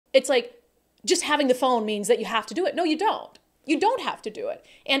it's like just having the phone means that you have to do it. No, you don't. You don't have to do it.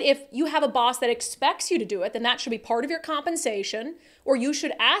 And if you have a boss that expects you to do it, then that should be part of your compensation, or you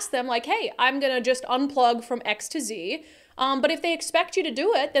should ask them like, hey, I'm going to just unplug from X to Z. But if they expect you to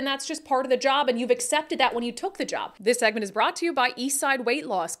do it, then that's just part of the job, and you've accepted that when you took the job. This segment is brought to you by Eastside Weight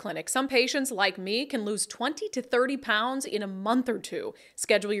Loss Clinic. Some patients, like me, can lose 20 to 30 pounds in a month or two.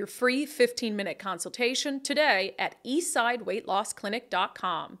 Schedule your free 15-minute consultation today at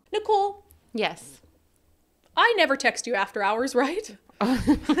eastsideweightlossclinic.com. Nicole. Yes. I never text you after hours, right?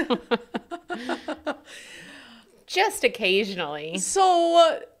 Just occasionally.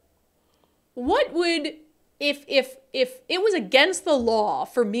 So what would... If it was against the law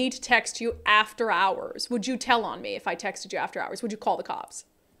for me to text you after hours, would you tell on me if I texted you after hours? Would you call the cops?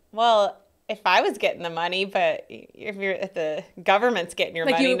 Well, if I was getting the money, but if the government's getting your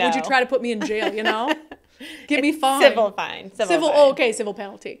money, no. Would you try to put me in jail, you know? Give me fine. Civil fine. Civil fine. Oh, okay, civil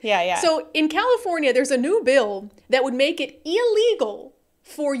penalty. Yeah. So in California, there's a new bill that would make it illegal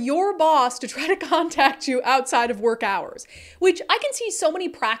for your boss to try to contact you outside of work hours, which I can see so many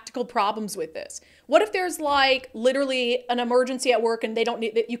practical problems with this. What if there's like literally an emergency at work and they don't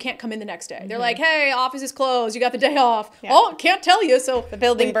need, you can't come in the next day? They're like, hey, office is closed. You got the day off. Yeah. Oh, can't tell you. So the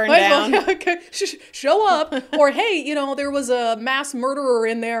building burned down. Show up. Or, hey, you know, there was a mass murderer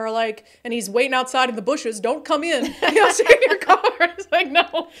in there, like, and he's waiting outside in the bushes. Don't come in. You know, stay in your car. It's like,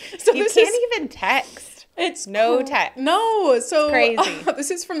 no. So you can't even text. It's no text. No. So it's crazy.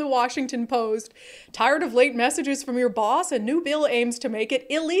 This is from the Washington Post. Tired of late messages from your boss? A new bill aims to make it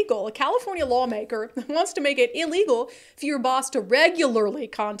illegal. A California lawmaker wants to make it illegal for your boss to regularly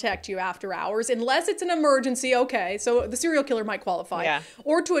contact you after hours, unless it's an emergency. Okay, so the serial killer might qualify. Yeah.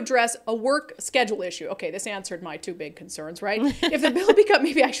 Or to address a work schedule issue. Okay, this answered my two big concerns, right? If the bill becomes,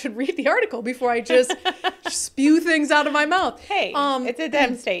 maybe I should read the article before I just spew things out of my mouth. Hey, it's a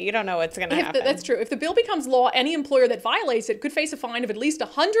dem state. You don't know what's going to happen. That's true. If the bill becomes law, any employer that violates it could face a fine of at least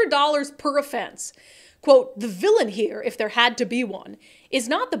 $100 per offense. Quote, the villain here, if there had to be one, is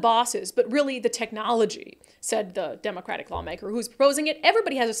not the bosses, but really the technology, said the Democratic lawmaker who's proposing it.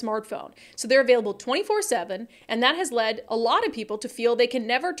 Everybody has a smartphone, so they're available 24/7, and that has led a lot of people to feel they can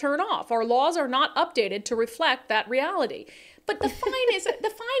never turn off. Our laws are not updated to reflect that reality. But the fine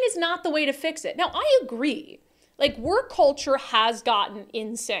is not the way to fix it. Now, I agree. Like, work culture has gotten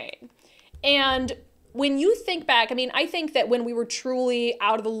insane. And when you think back, I mean, I think that when we were truly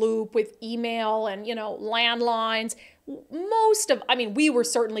out of the loop with email and, you know, landlines, we were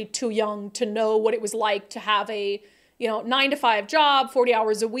certainly too young to know what it was like to have a, 9-to-5 job, 40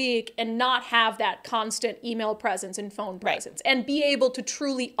 hours a week, and not have that constant email presence and phone presence, and be able to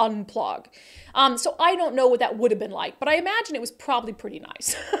truly unplug. So I don't know what that would have been like, but I imagine it was probably pretty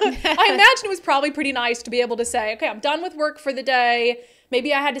nice. I imagine it was probably pretty nice to be able to say, okay, I'm done with work for the day.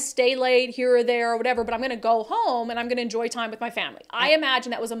 Maybe I had to stay late here or there or whatever, but I'm going to go home and I'm going to enjoy time with my family. I imagine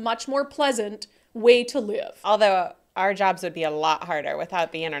that was a much more pleasant way to live. Although our jobs would be a lot harder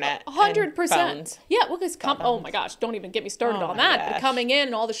without the internet. 100%. Yeah, well, because oh my gosh, don't even get me started on that. Gosh. But coming in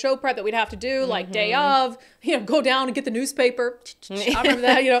and all the show prep that we'd have to do, like day of, go down and get the newspaper. I remember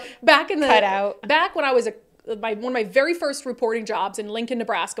that, back when I was one of my very first reporting jobs in Lincoln,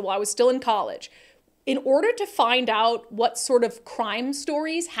 Nebraska, while I was still in college. In order to find out what sort of crime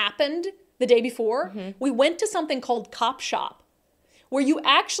stories happened the day before, we went to something called Cop Shop, where you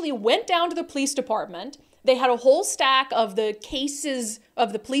actually went down to the police department. They had a whole stack of the cases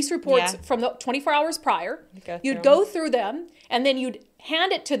of the police reports from the 24 hours prior. You'd go through them, and then you'd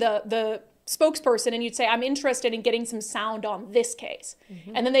hand it to the spokesperson, and you'd say, I'm interested in getting some sound on this case.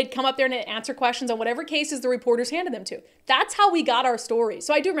 And then they'd come up there and answer questions on whatever cases the reporters handed them to. That's how we got our stories.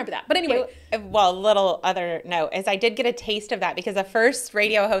 So I do remember that. But anyway. Well, little other note is I did get a taste of that because the first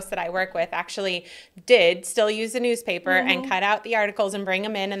radio host that I work with actually did still use the newspaper and cut out the articles and bring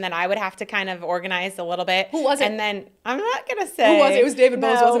them in. And then I would have to kind of organize a little bit. Who was it? And then I'm not going to say. Who was it? It was David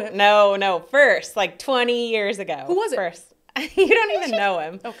Bose, wasn't it? No. First, like 20 years ago. Who was it? First. You don't even know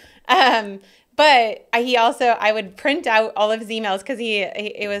him. Okay. But I would print out all of his emails because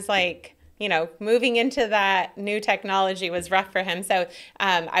it was like, moving into that new technology was rough for him. So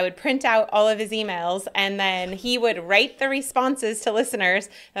I would print out all of his emails, and then he would write the responses to listeners,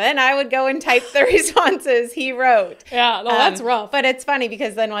 and then I would go and type the responses he wrote. Yeah, no, that's rough. But it's funny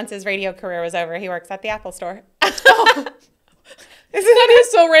because then once his radio career was over, he works at the Apple store. That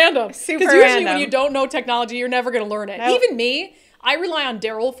is so random. Super usually random. When you don't know technology, you're never going to learn it. Nope. Even me, I rely on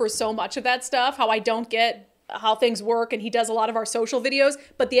Daryl for so much of that stuff, how I don't get how things work, and he does a lot of our social videos.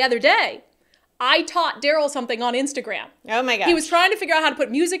 But the other day, I taught Daryl something on Instagram. Oh my gosh. He was trying to figure out how to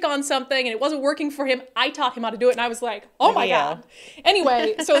put music on something and it wasn't working for him. I taught him how to do it and I was like, oh my God.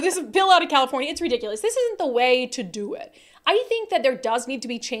 Anyway, so this bill out of California, it's ridiculous. This isn't the way to do it. I think that there does need to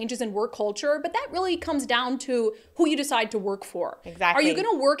be changes in work culture, but that really comes down to who you decide to work for. Exactly. Are you going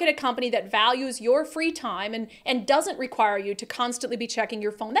to work at a company that values your free time and doesn't require you to constantly be checking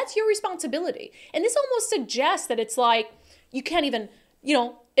your phone? That's your responsibility. And this almost suggests that it's like, you can't even,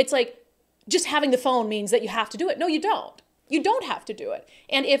 it's like just having the phone means that you have to do it. No, you don't. You don't have to do it.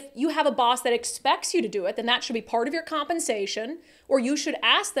 And if you have a boss that expects you to do it, then that should be part of your compensation, or you should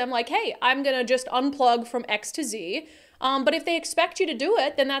ask them like, hey, I'm going to just unplug from X to Z. But if they expect you to do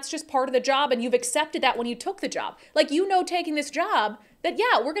it, then that's just part of the job, and you've accepted that when you took the job. Like, taking this job, that,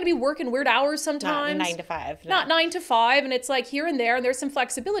 yeah, we're going to be working weird hours sometimes. Not 9 to 5. No. Not 9 to 5, and it's like here and there, and there's some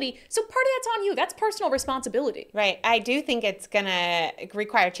flexibility. So part of that's on you. That's personal responsibility. Right. I do think it's going to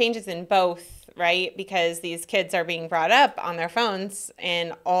require changes in both, right? Because these kids are being brought up on their phones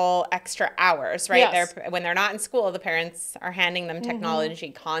in all extra hours, right? Yes. When they're not in school, the parents are handing them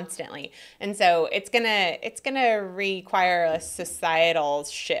technology constantly. And so it's gonna require a societal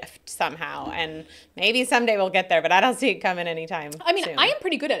shift somehow. And maybe someday we'll get there, but I don't see it coming anytime soon. I am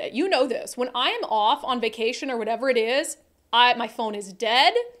pretty good at it. You know this. When I am off on vacation or whatever it is, my phone is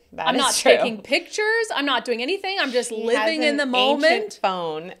dead. I'm not taking pictures. I'm not doing anything. I'm just living in the moment. Ancient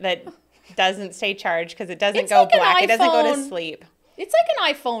phone that doesn't stay charged because it doesn't go black. It doesn't go to sleep. It's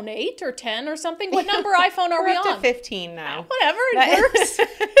like an iPhone 8 or 10 or something. What number iPhone are we up on? To 15 now. Whatever, it works.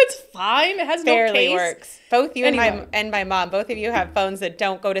 It's fine. It has no case. Barely works. Both you and my mom, both of you have phones that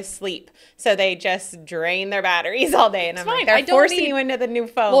don't go to sleep. So they just drain their batteries all day. And I'm like, they're forcing you into the new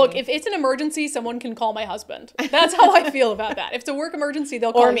phone. Look, if it's an emergency, someone can call my husband. That's how I feel about that. If it's a work emergency,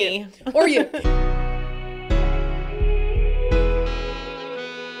 they'll call me. Or you.